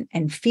tune in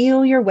and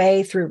feel your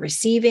way through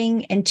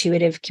receiving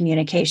intuitive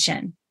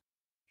communication.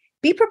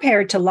 Be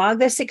prepared to log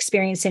this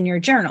experience in your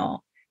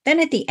journal. Then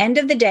at the end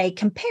of the day,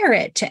 compare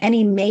it to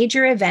any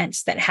major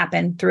events that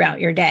happen throughout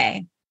your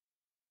day.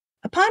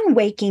 Upon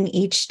waking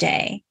each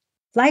day,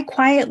 lie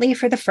quietly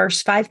for the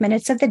first 5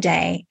 minutes of the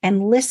day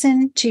and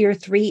listen to your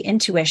 3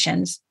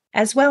 intuitions,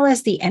 as well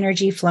as the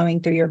energy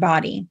flowing through your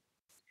body.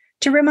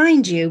 To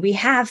remind you, we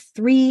have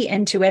 3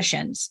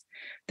 intuitions.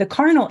 The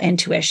carnal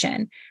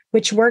intuition,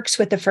 which works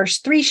with the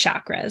first 3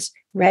 chakras,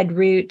 red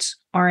root,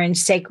 orange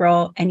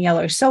sacral, and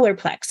yellow solar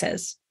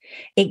plexus.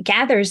 It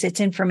gathers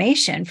its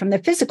information from the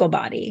physical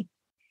body,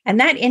 and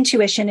that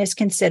intuition is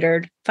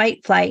considered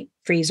fight, flight,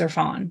 freeze, or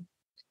fawn.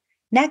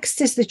 Next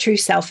is the true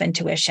self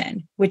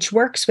intuition, which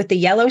works with the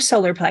yellow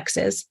solar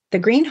plexus, the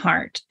green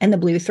heart, and the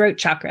blue throat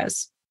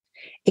chakras.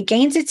 It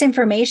gains its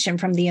information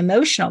from the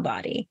emotional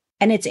body,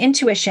 and its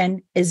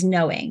intuition is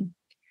knowing.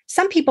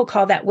 Some people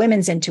call that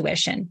women's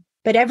intuition,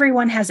 but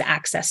everyone has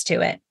access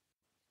to it.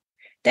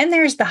 Then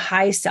there's the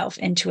high self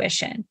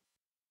intuition,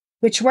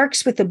 which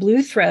works with the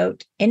blue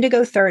throat,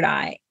 indigo third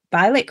eye,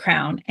 violet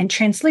crown, and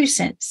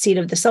translucent seat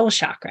of the soul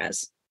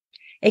chakras.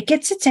 It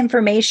gets its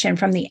information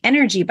from the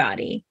energy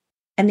body,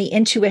 and the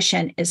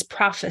intuition is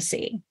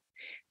prophecy.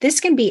 This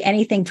can be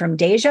anything from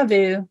deja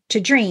vu to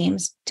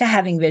dreams to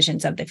having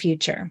visions of the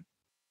future.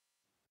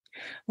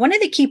 One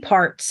of the key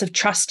parts of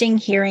trusting,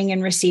 hearing,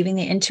 and receiving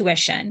the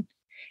intuition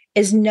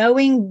is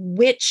knowing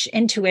which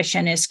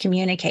intuition is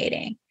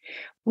communicating.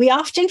 We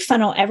often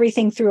funnel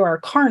everything through our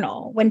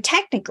carnal, when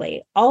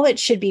technically all it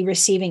should be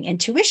receiving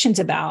intuitions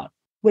about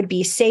would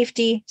be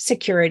safety,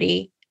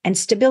 security, and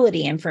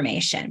stability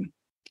information.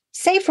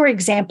 Say, for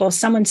example,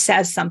 someone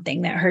says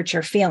something that hurts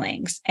your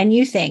feelings, and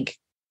you think,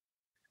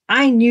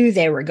 I knew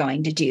they were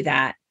going to do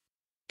that.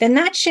 Then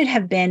that should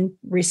have been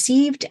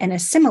received and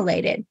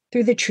assimilated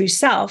through the true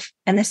self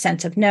and the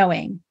sense of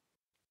knowing.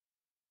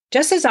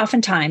 Just as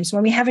oftentimes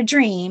when we have a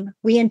dream,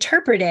 we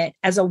interpret it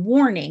as a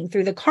warning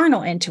through the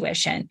carnal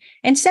intuition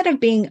instead of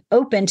being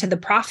open to the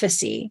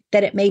prophecy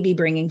that it may be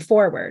bringing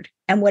forward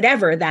and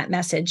whatever that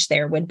message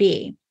there would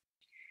be.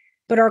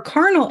 But our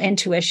carnal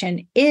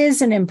intuition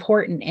is an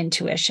important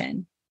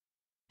intuition.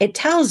 It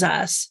tells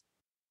us,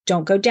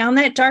 don't go down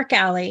that dark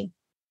alley,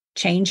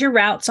 change your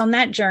routes on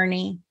that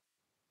journey,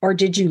 or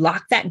did you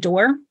lock that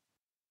door?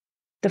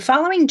 The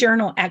following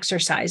journal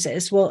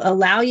exercises will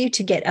allow you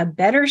to get a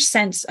better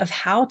sense of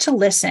how to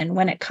listen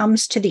when it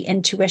comes to the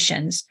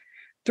intuitions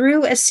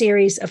through a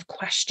series of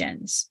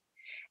questions.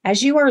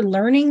 As you are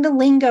learning the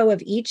lingo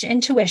of each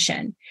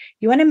intuition,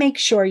 you want to make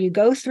sure you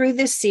go through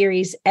this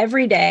series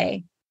every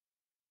day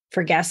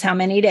for guess how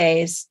many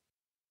days?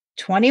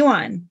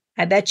 21.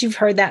 I bet you've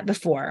heard that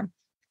before.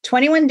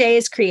 21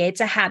 days creates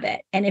a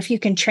habit. And if you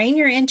can train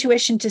your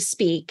intuition to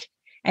speak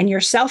and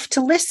yourself to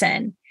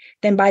listen,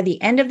 then by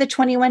the end of the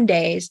 21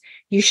 days,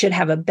 you should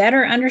have a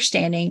better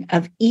understanding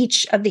of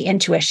each of the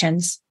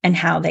intuitions and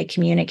how they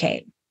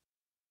communicate.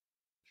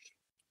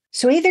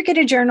 So either get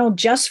a journal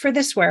just for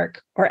this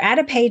work or add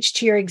a page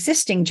to your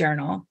existing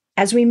journal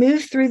as we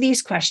move through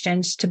these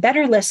questions to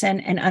better listen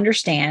and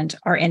understand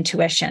our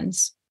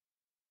intuitions.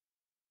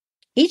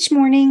 Each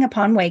morning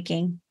upon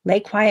waking,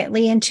 lay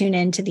quietly and tune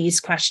in to these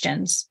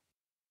questions.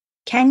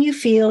 Can you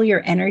feel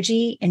your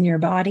energy in your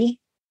body?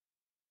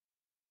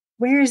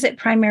 Where is it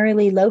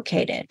primarily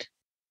located?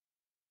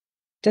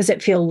 Does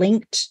it feel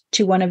linked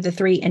to one of the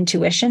 3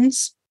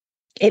 intuitions?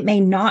 It may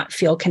not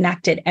feel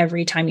connected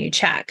every time you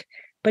check,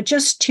 but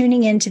just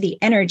tuning into the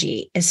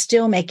energy is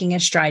still making a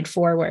stride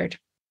forward.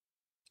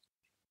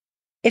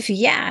 If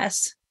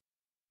yes,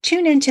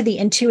 tune into the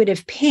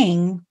intuitive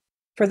ping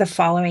for the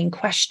following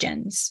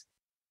questions.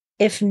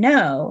 If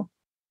no,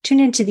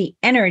 tune into the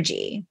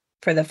energy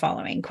for the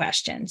following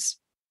questions.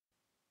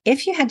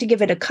 If you had to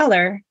give it a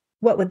color,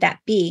 what would that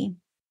be?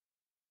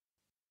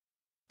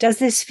 Does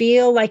this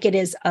feel like it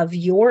is of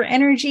your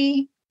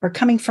energy or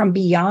coming from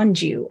beyond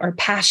you or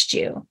past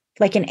you,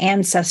 like an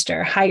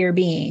ancestor, higher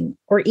being,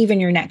 or even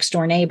your next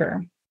door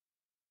neighbor?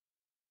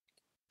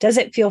 Does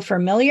it feel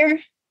familiar?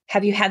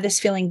 Have you had this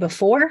feeling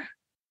before?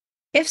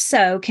 If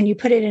so, can you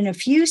put it in a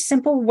few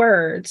simple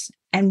words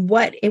and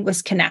what it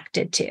was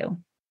connected to?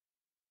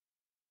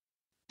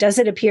 Does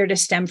it appear to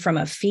stem from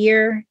a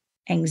fear,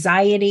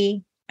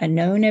 anxiety, a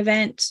known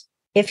event?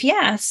 If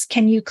yes,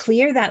 can you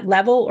clear that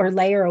level or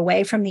layer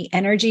away from the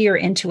energy or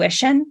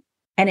intuition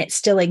and it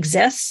still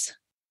exists?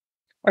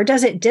 Or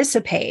does it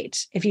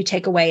dissipate if you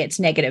take away its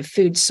negative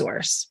food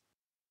source?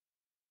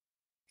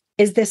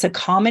 Is this a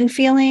common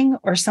feeling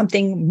or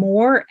something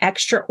more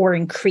extra or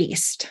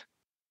increased?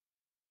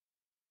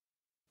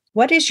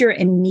 What is your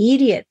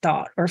immediate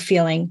thought or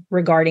feeling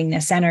regarding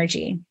this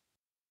energy?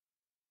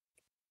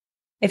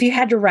 If you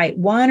had to write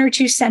 1 or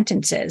 2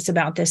 sentences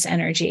about this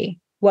energy,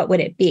 what would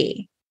it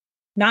be?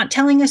 Not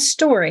telling a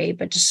story,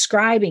 but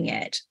describing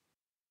it,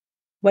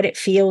 what it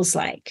feels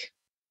like.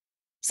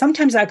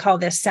 Sometimes I call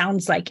this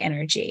sounds like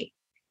energy.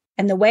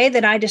 And the way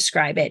that I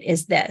describe it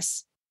is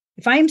this.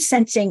 If I'm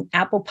sensing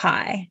apple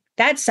pie,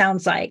 that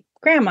sounds like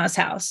grandma's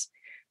house.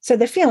 So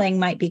the feeling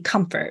might be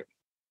comfort.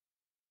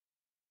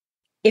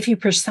 If you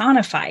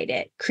personified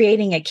it,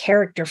 creating a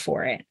character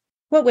for it,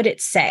 what would it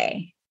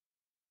say?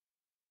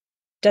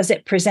 Does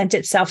it present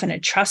itself in a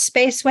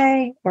trust-based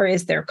way, or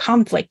is there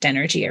conflict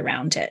energy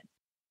around it?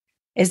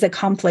 Is the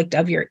conflict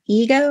of your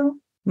ego,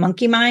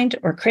 monkey mind,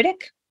 or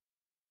critic?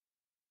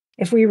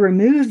 If we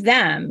remove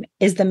them,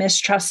 is the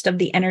mistrust of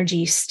the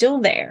energy still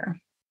there?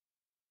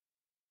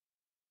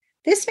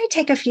 This may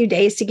take a few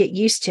days to get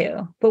used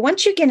to, but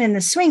once you get in the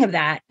swing of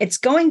that, it's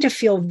going to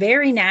feel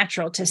very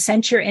natural to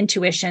sense your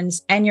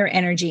intuitions and your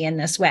energy in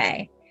this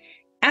way.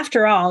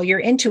 After all, your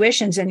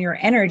intuitions and your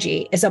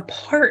energy is a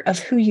part of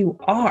who you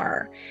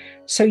are,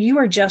 so you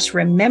are just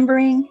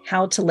remembering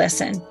how to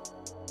listen.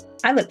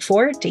 I look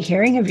forward to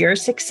hearing of your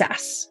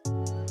success.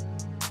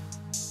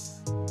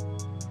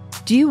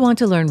 Do you want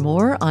to learn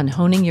more on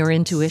honing your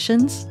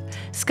intuitions?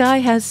 Sky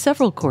has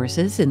several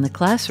courses in the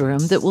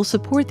classroom that will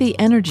support the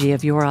energy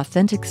of your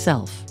authentic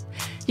self.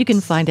 You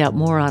can find out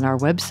more on our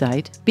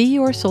website,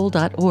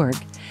 beyoursoul.org,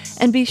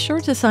 and be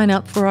sure to sign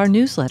up for our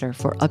newsletter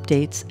for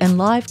updates and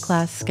live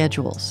class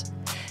schedules.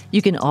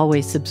 You can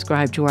always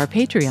subscribe to our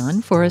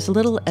Patreon for as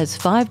little as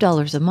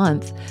 $5 a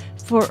month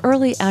for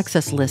early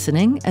access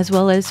listening, as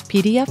well as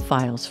PDF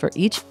files for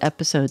each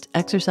episode's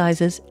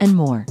exercises and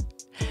more.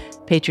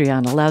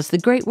 Patreon allows the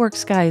great work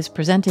Sky is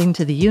presenting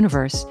to the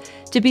universe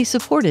to be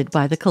supported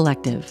by the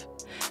collective.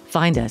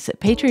 Find us at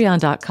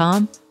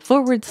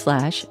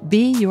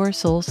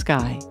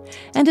patreon.com/beyoursoulsky.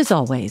 And as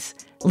always,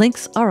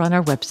 links are on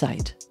our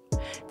website.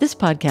 This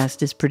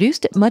podcast is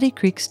produced at Muddy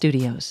Creek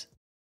Studios.